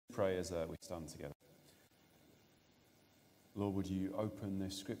Pray as we stand together. Lord, would you open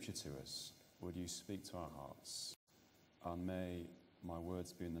this scripture to us? Would you speak to our hearts? And may my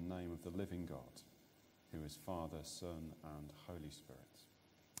words be in the name of the living God, who is Father, Son, and Holy Spirit.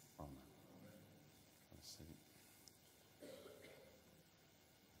 Amen.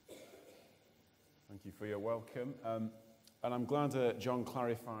 Thank you for your welcome. And I'm glad John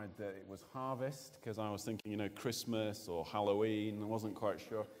clarified that it was harvest, because I was thinking, Christmas or Halloween. I wasn't quite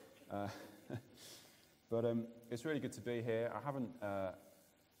sure. But it's really good to be here. I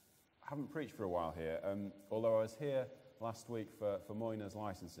haven't preached for a while here, although I was here last week for Moyna's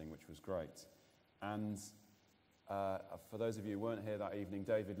licensing, which was great. And for those of you who weren't here that evening,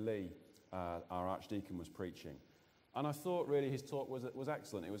 David Lee, our Archdeacon, was preaching. And I thought really his talk was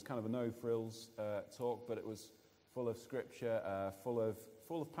excellent. It was kind of a no-frills talk, but it was full of scripture, full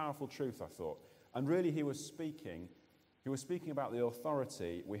of powerful truth, I thought. And really he was speaking about the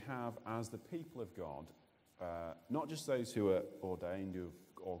authority we have as the people of God, not just those who are ordained,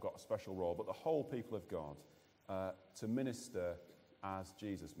 or got a special role, but the whole people of God, to minister as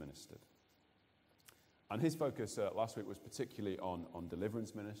Jesus ministered. And his focus last week was particularly on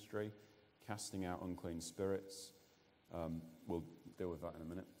deliverance ministry, casting out unclean spirits. We'll deal with that in a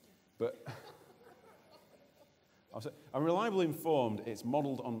minute. But I'm reliably informed it's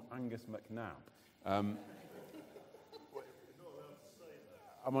modelled on Angus MacNab. Am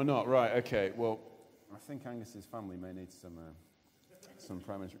I not? Right, okay. Well, I think Angus's family may need some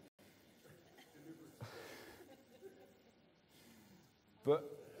prime ministry. But,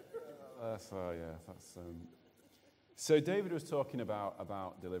 So David was talking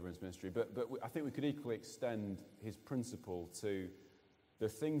about deliverance ministry, but I think we could equally extend his principle to the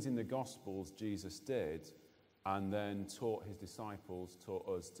things in the Gospels Jesus did, and then taught his disciples, taught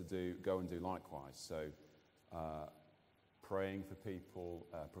us to go and do likewise. So praying for people,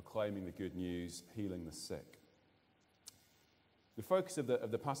 proclaiming the good news, healing the sick. The focus of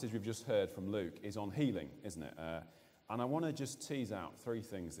the passage we've just heard from Luke is on healing, isn't it? And I want to just tease out three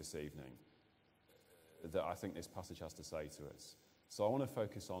things this evening that I think this passage has to say to us. So I want to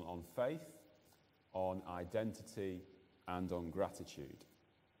focus on faith, on identity, and on gratitude.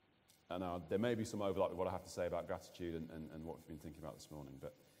 And there may be some overlap with what I have to say about gratitude and what we've been thinking about this morning.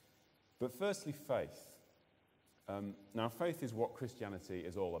 But firstly, faith. Now, faith is what Christianity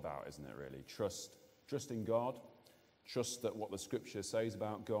is all about, isn't it, really? Trust in God, trust that what the Scripture says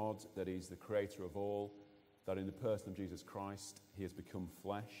about God, that He's the creator of all, that in the person of Jesus Christ, He has become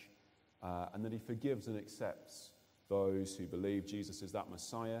flesh, and that He forgives and accepts those who believe Jesus is that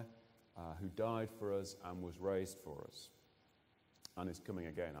Messiah, who died for us and was raised for us, and is coming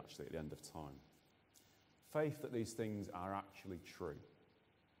again, actually, at the end of time. Faith that these things are actually true.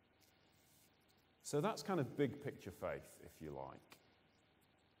 So that's kind of big picture faith, if you like.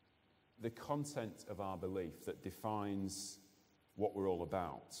 The content of our belief that defines what we're all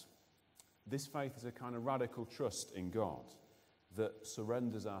about. This faith is a kind of radical trust in God that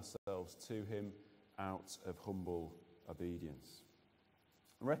surrenders ourselves to Him out of humble obedience.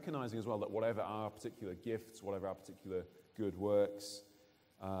 Recognizing as well that whatever our particular gifts, whatever our particular good works,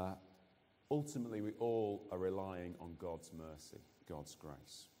 ultimately we all are relying on God's mercy, God's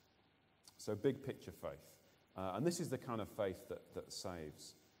grace. So big picture faith. And this is the kind of faith that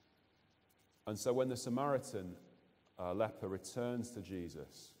saves. And so when the Samaritan leper returns to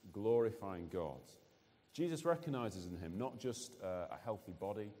Jesus, glorifying God, Jesus recognizes in him not just a healthy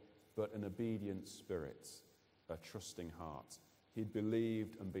body, but an obedient spirit, a trusting heart. He'd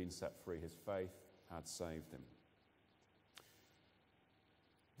believed and been set free. His faith had saved him.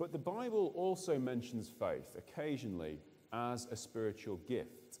 But the Bible also mentions faith occasionally as a spiritual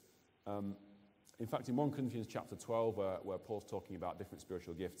gift. In fact, in 1 Corinthians chapter 12, where Paul's talking about different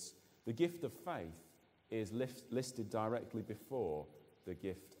spiritual gifts, the gift of faith is listed directly before the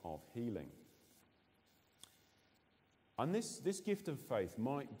gift of healing. And this gift of faith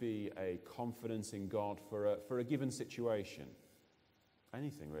might be a confidence in God for a given situation.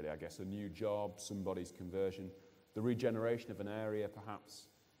 Anything really, I guess, a new job, somebody's conversion, the regeneration of an area perhaps,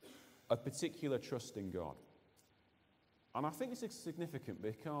 a particular trust in God. And I think this is significant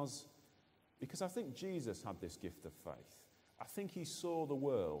because I think Jesus had this gift of faith. I think he saw the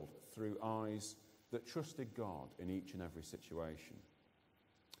world through eyes that trusted God in each and every situation.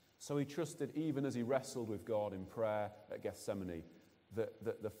 So he trusted, even as he wrestled with God in prayer at Gethsemane,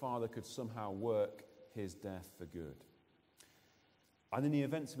 that the Father could somehow work his death for good. And in the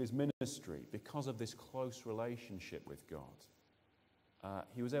events of his ministry, because of this close relationship with God,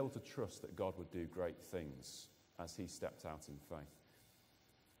 he was able to trust that God would do great things as he stepped out in faith.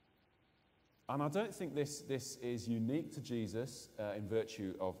 And I don't think this is unique to Jesus in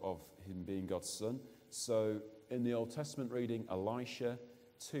virtue of him being God's son. So in the Old Testament reading, Elisha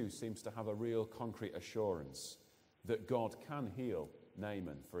too seems to have a real concrete assurance that God can heal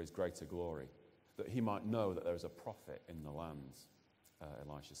Naaman for his greater glory, that he might know that there is a prophet in the land,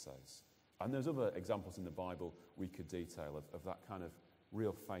 Elisha says. And there's other examples in the Bible we could detail of that kind of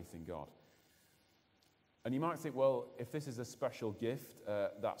real faith in God. And you might think, well, if this is a special gift,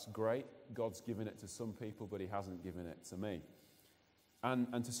 that's great. God's given it to some people, but he hasn't given it to me.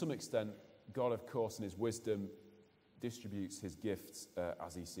 And to some extent, God, of course, in his wisdom, distributes his gifts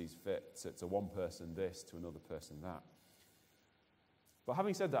as he sees fit. To one person this, to another person that. But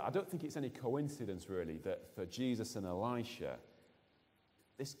having said that, I don't think it's any coincidence, really, that for Jesus and Elisha,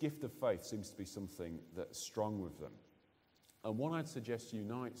 this gift of faith seems to be something that's strong with them. And what I'd suggest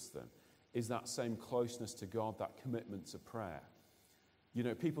unites them is that same closeness to God, that commitment to prayer. You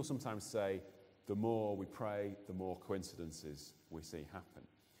know, people sometimes say, the more we pray, the more coincidences we see happen.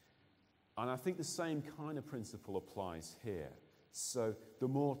 And I think the same kind of principle applies here. So the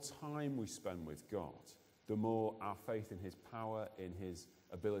more time we spend with God, the more our faith in his power, in his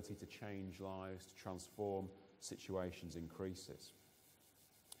ability to change lives, to transform situations increases.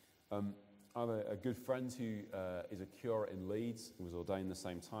 I have a good friend who is a curate in Leeds, who was ordained the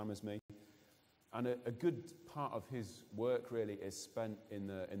same time as me. And a good part of his work really is spent in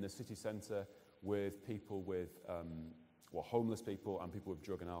the city centre with people with, homeless people and people with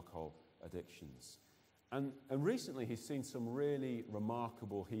drug and alcohol addictions. And recently he's seen some really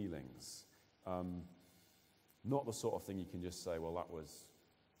remarkable healings. Not the sort of thing you can just say, well, that was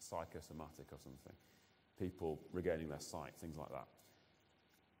psychosomatic or something. People regaining their sight, things like that.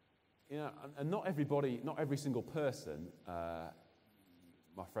 You know, and not every single person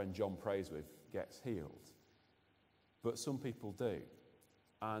my friend John prays with gets healed. But some people do.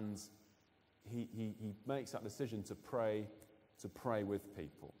 And he makes that decision to pray with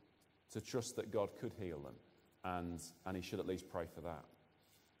people, to trust that God could heal them, and he should at least pray for that.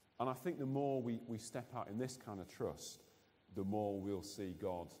 And I think the more we step out in this kind of trust, the more we'll see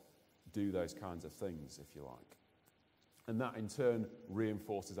God do those kinds of things, if you like. And that in turn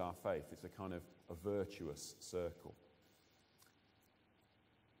reinforces our faith. It's a kind of a virtuous circle.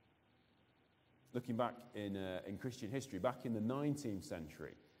 Looking back in Christian history, back in the 19th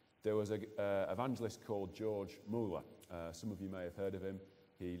century, there was an evangelist called George Muller. Some of you may have heard of him.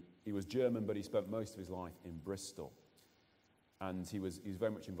 He was German, but he spent most of his life in Bristol. And he was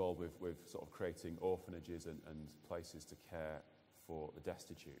very much involved with sort of creating orphanages and places to care for the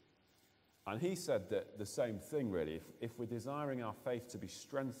destitute. And he said that the same thing, really. If we're desiring our faith to be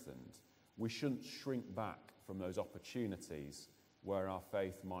strengthened, we shouldn't shrink back from those opportunities where our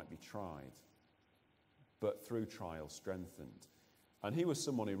faith might be tried, but through trial strengthened. And he was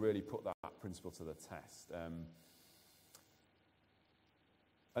someone who really put that principle to the test.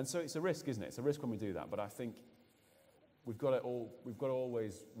 And so it's a risk, isn't it? It's a risk when we do that. But I think we've got to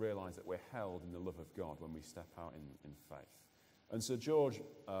always realise that we're held in the love of God when we step out in faith. And so George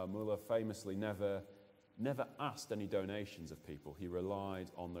Muller famously never asked any donations of people. He relied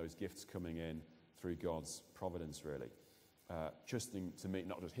on those gifts coming in through God's providence, really, trusting to meet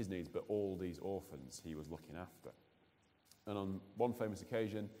not just his needs, but all these orphans he was looking after. And on one famous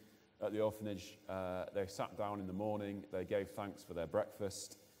occasion at the orphanage, they sat down in the morning, they gave thanks for their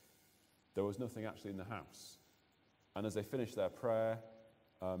breakfast. There was nothing actually in the house. And as they finished their prayer,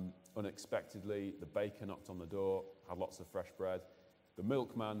 unexpectedly, the baker knocked on the door, had lots of fresh bread. The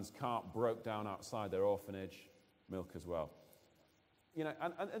milkman's cart broke down outside their orphanage, milk as well. You know,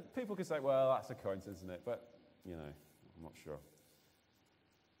 and people could say, well, that's a coincidence, isn't it? But, you know, I'm not sure.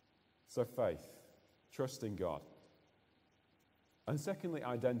 So faith, trust in God. And secondly,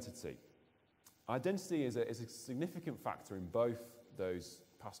 identity. Identity is a significant factor in both those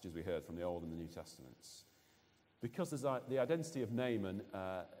passages we heard from the Old and the New Testaments. Because there's the identity of Naaman,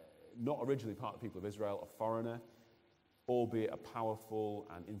 not originally part of the people of Israel, a foreigner, albeit a powerful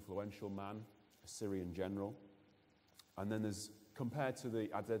and influential man, a Syrian general. And then there's, compared to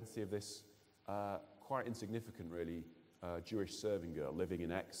the identity of this quite insignificant, really, Jewish serving girl living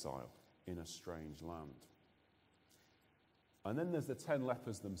in exile in a strange land. And then there's the 10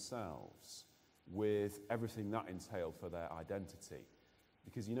 lepers themselves, with everything that entailed for their identity.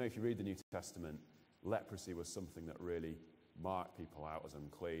 Because, you know, if you read the New Testament, leprosy was something that really marked people out as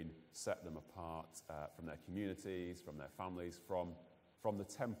unclean, set them apart from their communities, from their families, from the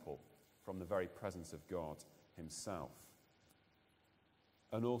temple, from the very presence of God himself.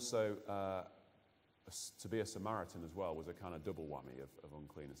 And also, to be a Samaritan as well was a kind of double whammy of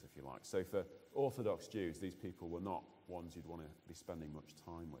uncleanness, if you like. So for Orthodox Jews, these people were not ones you'd want to be spending much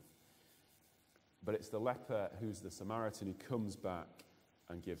time with. but it's the leper who's the Samaritan who comes back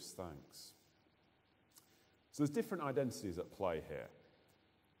and gives thanks. So there's different identities at play here.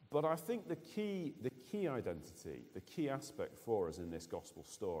 But I think the key identity, the key aspect for us in this gospel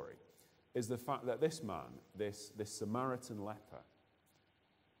story is the fact that this man, this Samaritan leper,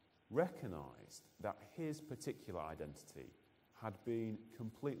 recognized that his particular identity had been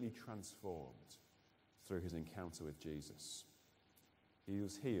completely transformed through his encounter with Jesus. He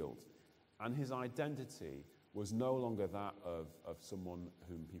was healed, and his identity was no longer that of someone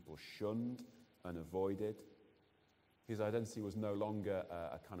whom people shunned and avoided. His identity was no longer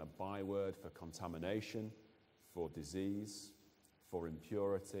a kind of byword for contamination, for disease, for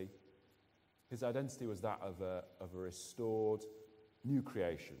impurity. His identity was that of a restored new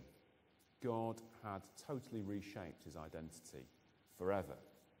creation. God had totally reshaped his identity forever.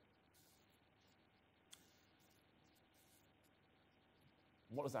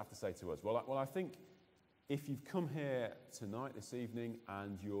 What does that have to say to us? Well, I think if you've come here tonight, this evening,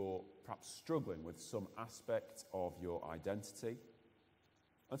 and you're perhaps struggling with some aspect of your identity,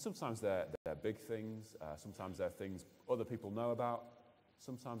 and sometimes they're big things, sometimes they're things other people know about,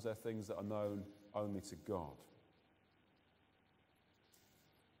 sometimes they're things that are known only to God.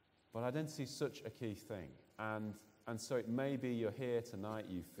 But identity is such a key thing, and so it may be you're here tonight,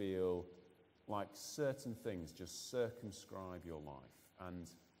 you feel like certain things just circumscribe your life and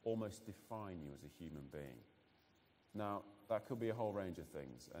almost define you as a human being. Now, that could be a whole range of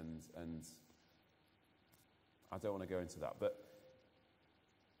things, and I don't want to go into that, but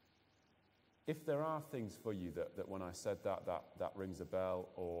if there are things for you that when I said that rings a bell,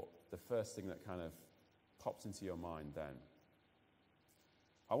 or the first thing that kind of pops into your mind then,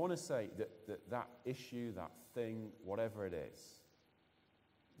 I want to say that issue, that thing, whatever it is,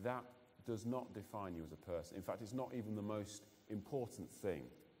 that does not define you as a person. In fact, it's not even the most important thing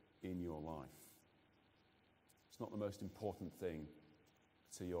in your life. It's not the most important thing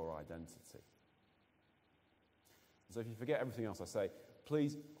to your identity. So if you forget everything else I say,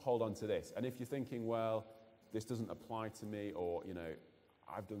 please hold on to this. And if you're thinking, well, this doesn't apply to me, or,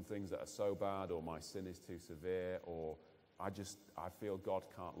 I've done things that are so bad, or my sin is too severe, or I feel God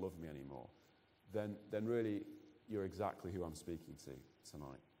can't love me anymore, then really you're exactly who I'm speaking to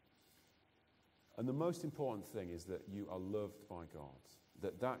tonight. And the most important thing is that you are loved by God,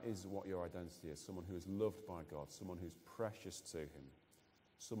 that is what your identity is, someone who is loved by God, someone who's precious to him,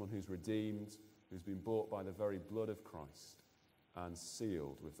 someone who's redeemed, who's been bought by the very blood of Christ and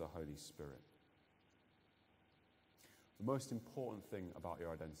sealed with the Holy Spirit. The most important thing about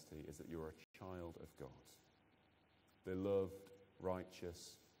your identity is that you're a child of God, beloved,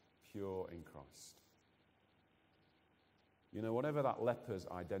 righteous, pure in Christ. Whatever that leper's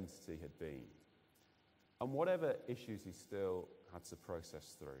identity had been, and whatever issues he still had to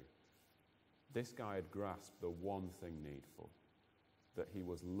process through, this guy had grasped the one thing needful, that he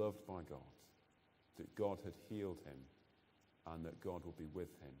was loved by God, that God had healed him, and that God will be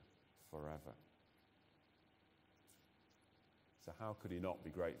with him forever. So how could he not be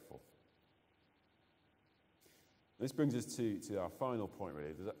grateful? This brings us to our final point,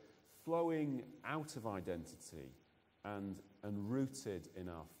 really. That flowing out of identity and rooted in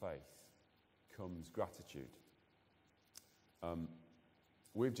our faith comes gratitude.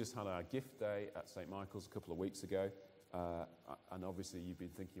 We've just had our gift day at St. Michael's a couple of weeks ago, and obviously you've been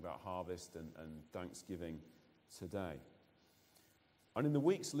thinking about harvest and Thanksgiving today. And in the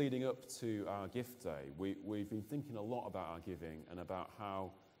weeks leading up to our gift day, we've been thinking a lot about our giving and about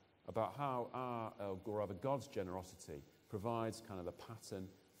how our, or rather God's generosity provides kind of the pattern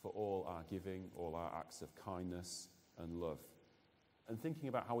for all our giving, all our acts of kindness and love. And thinking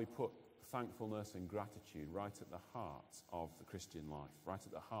about how we put thankfulness and gratitude right at the heart of the Christian life, right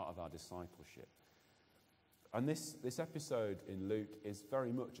at the heart of our discipleship. And this episode in Luke is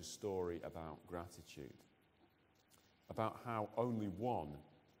very much a story about gratitude, about how only one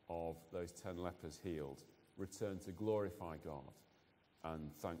of those 10 lepers healed returned to glorify God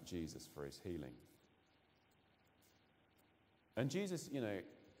and thank Jesus for his healing. And Jesus,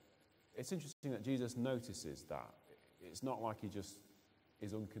 it's interesting that Jesus notices that. It's not like he just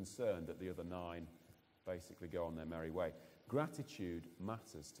is unconcerned that the other 9 basically go on their merry way. Gratitude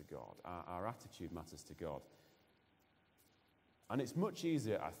matters to God. Our attitude matters to God. And it's much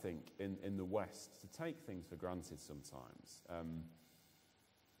easier, I think, in the West to take things for granted sometimes.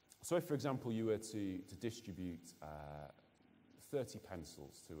 So if, for example, you were to distribute 30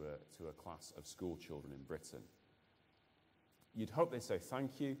 pencils to a class of school children in Britain, you'd hope they'd say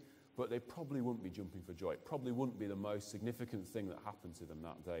thank you, but they probably wouldn't be jumping for joy. It probably wouldn't be the most significant thing that happened to them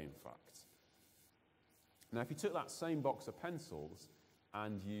that day, in fact. Now, if you took that same box of pencils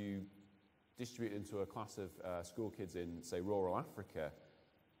and you distribute them to a class of school kids in, say, rural Africa,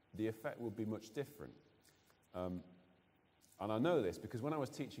 the effect would be much different. And I know this because when I was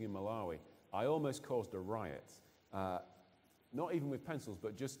teaching in Malawi, I almost caused a riot. Not even with pencils,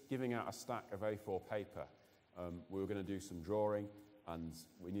 but just giving out a stack of A4 paper. We were going to do some drawing, and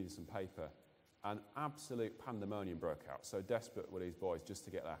we needed some paper. And absolute pandemonium broke out. So desperate were these boys just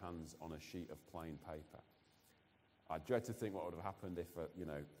to get their hands on a sheet of plain paper. I dread to think what would have happened if,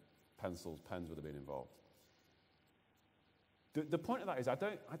 pencils, pens would have been involved. The point of that is I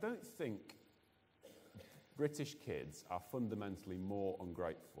don't think British kids are fundamentally more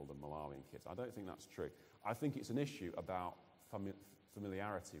ungrateful than Malawian kids. I don't think that's true. I think it's an issue about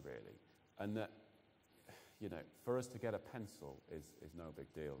familiarity, really. And that, for us to get a pencil is no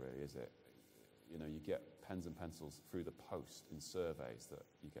big deal, really, is it? You get pens and pencils through the post in surveys that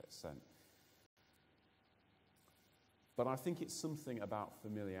you get sent. But I think it's something about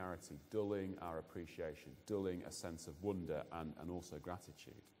familiarity, dulling our appreciation, dulling a sense of wonder and also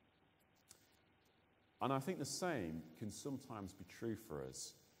gratitude. And I think the same can sometimes be true for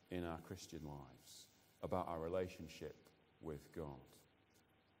us in our Christian lives, about our relationship with God.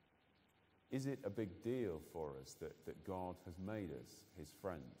 Is it a big deal for us that God has made us his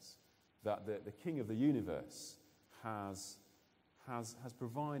friends? That the King of the universe has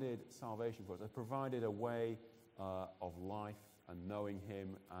provided salvation for us, has provided a way of life and knowing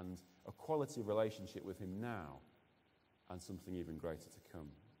him and a quality of relationship with him now and something even greater to come.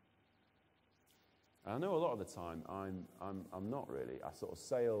 And I know a lot of the time I'm not really. I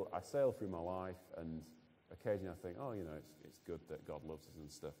sail through my life, and occasionally I think, it's good that God loves us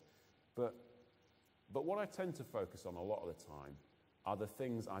and stuff. But what I tend to focus on a lot of the time are the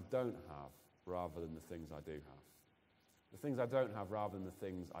things I don't have rather than the things I do have. The things I don't have rather than the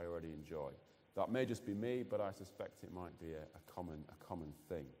things I already enjoy. That may just be me, but I suspect it might be a common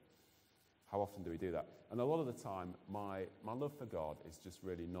thing. How often do we do that? And a lot of the time, my love for God is just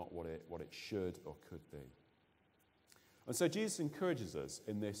really not what it should or could be. And so Jesus encourages us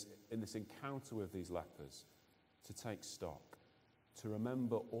in this encounter with these lepers to take stock, to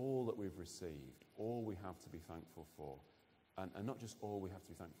remember all that we've received, all we have to be thankful for, and not just all we have to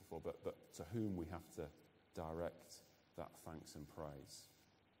be thankful for, but to whom we have to direct that thanks and praise.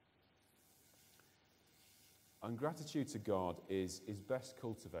 And gratitude to God is best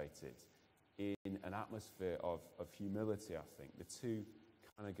cultivated in an atmosphere of humility, I think. The two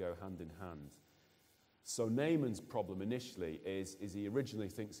kind of go hand in hand. So Naaman's problem initially is he originally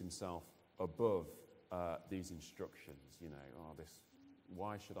thinks himself above these instructions.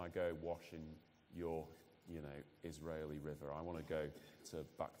 Why should I go wash in your, Israeli river? I want to go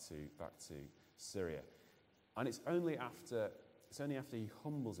back to Syria. And it's only after he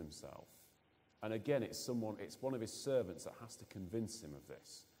humbles himself. And again, it's one of his servants that has to convince him of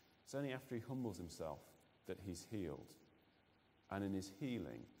this. It's only after he humbles himself that he's healed. And in his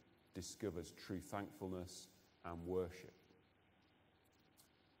healing, discovers true thankfulness and worship.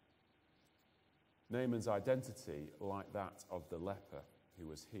 Naaman's identity, like that of the leper who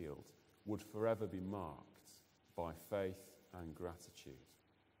was healed, would forever be marked by faith and gratitude.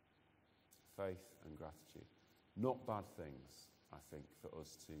 Faith and gratitude. Not bad things, I think, for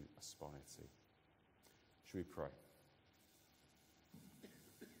us to aspire to. Should we pray?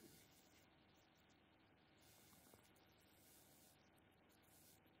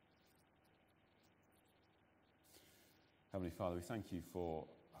 Heavenly Father, we thank you for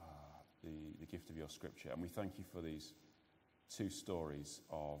the gift of your scripture, and we thank you for these two stories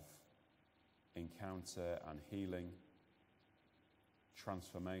of encounter and healing,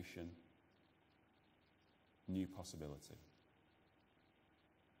 transformation, new possibility.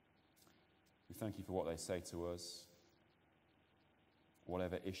 We thank you for what they say to us,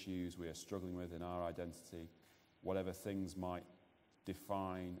 whatever issues we are struggling with in our identity, whatever things might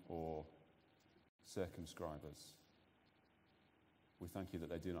define or circumscribe us. We thank you that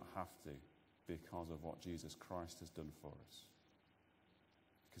they do not have to because of what Jesus Christ has done for us,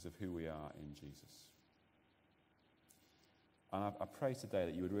 because of who we are in Jesus. And I pray today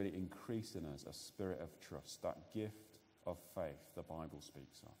that you would really increase in us a spirit of trust, that gift of faith the Bible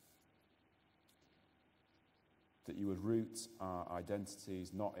speaks of. That you would root our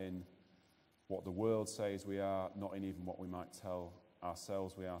identities not in what the world says we are, not in even what we might tell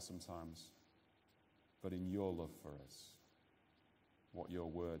ourselves we are sometimes, but in your love for us, what your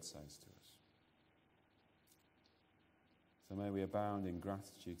word says to us. So may we abound in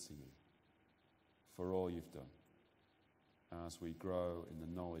gratitude to you for all you've done as we grow in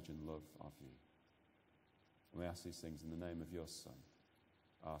the knowledge and love of you. And we ask these things in the name of your Son,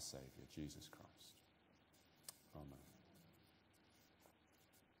 our Saviour, Jesus Christ. Amen.